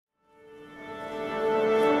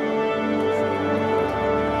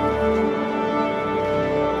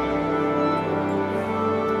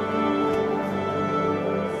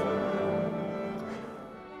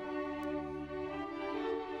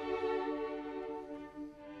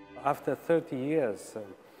After 30 years,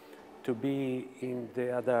 to be in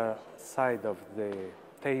the other side of the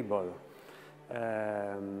table,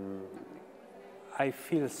 I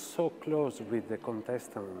feel so close with the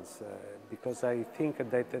contestants because I think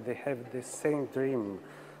that they have the same dream,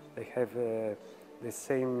 they have the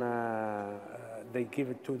same, they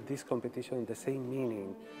give to this competition the same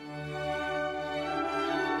meaning.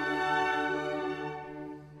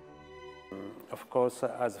 Of course,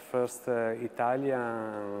 as first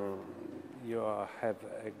Italian, you have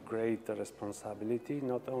a great responsibility,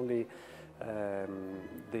 not only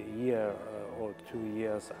the year or 2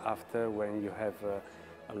 years after, when you have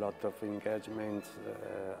a lot of engagement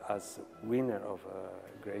as winner of a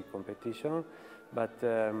great competition, but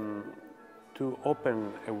to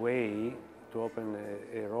open a way, to open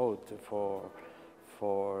a road for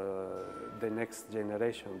the next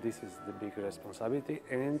generation. This is the big responsibility.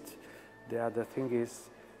 And the other thing is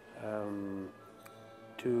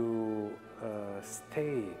to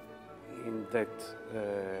stay in that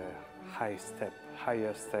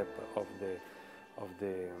higher step of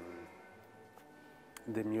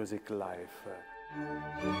the music life.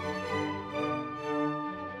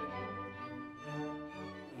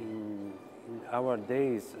 In our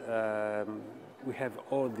days, we have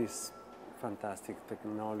all this fantastic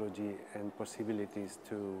technology and possibilities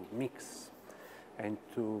to mix and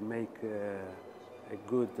to make a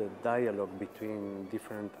good dialogue between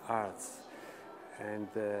different arts. And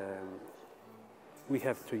we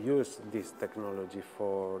have to use this technology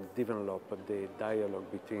for develop the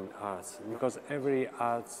dialogue between arts, because every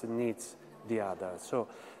art needs the other. So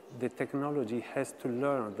the technology has to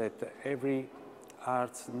learn that every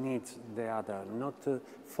art needs the other, not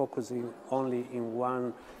focusing only in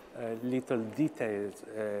one little details,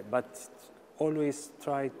 but always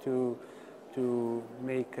try to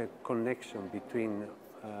make a connection between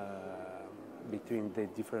the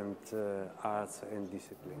different arts and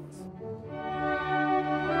disciplines.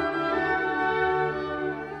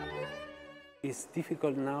 It's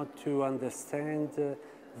difficult now to understand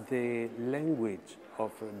the language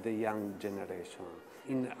of the young generation.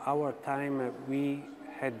 In our time, we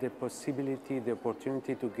had the possibility, the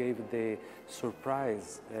opportunity to give the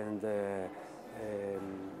surprise and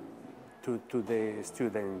to the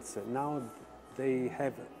students. Now they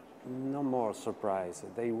have no more surprise.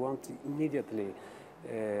 They want immediately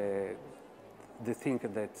the thing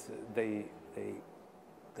that they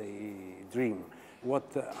dream.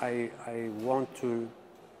 What I want to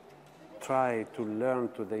try to learn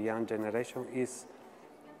to the young generation is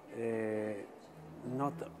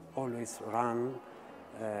not always run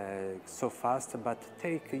so fast, but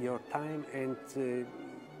take your time and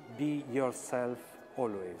be yourself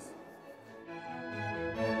always.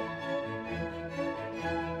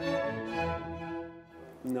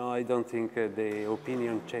 No, I don't think the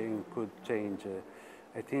opinion could change.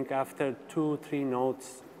 I think after 2-3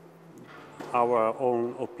 notes, our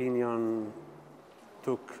own opinion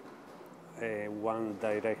took one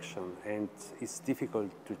direction, and it's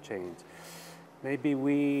difficult to change. Maybe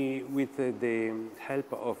we, with the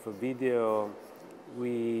help of a video,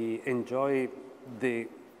 we enjoy the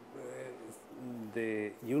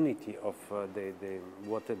unity of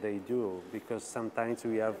what they do, because sometimes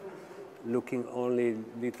we are looking only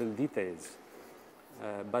little details.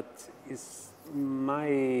 But it's my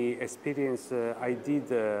experience.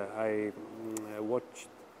 I watched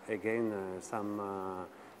again some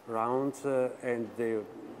rounds, and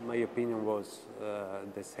my opinion was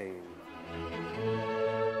the same.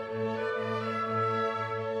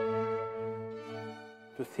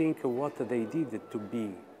 To think what they did to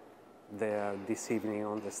be there this evening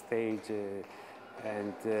on the stage,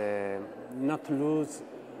 and not lose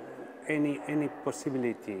any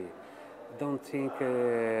possibility. Don't think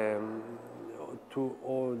to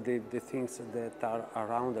all the things that are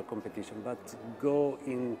around the competition, but go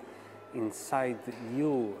inside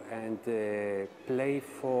you and play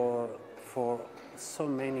for so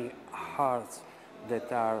many hearts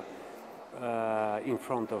that are in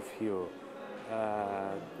front of you.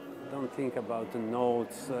 Don't think about the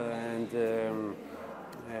notes and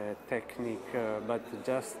technique, but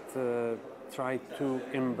just try to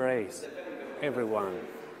embrace everyone,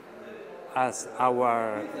 as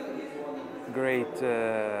our great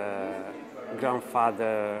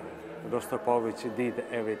grandfather Rostropovich did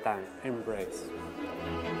every time. Embrace.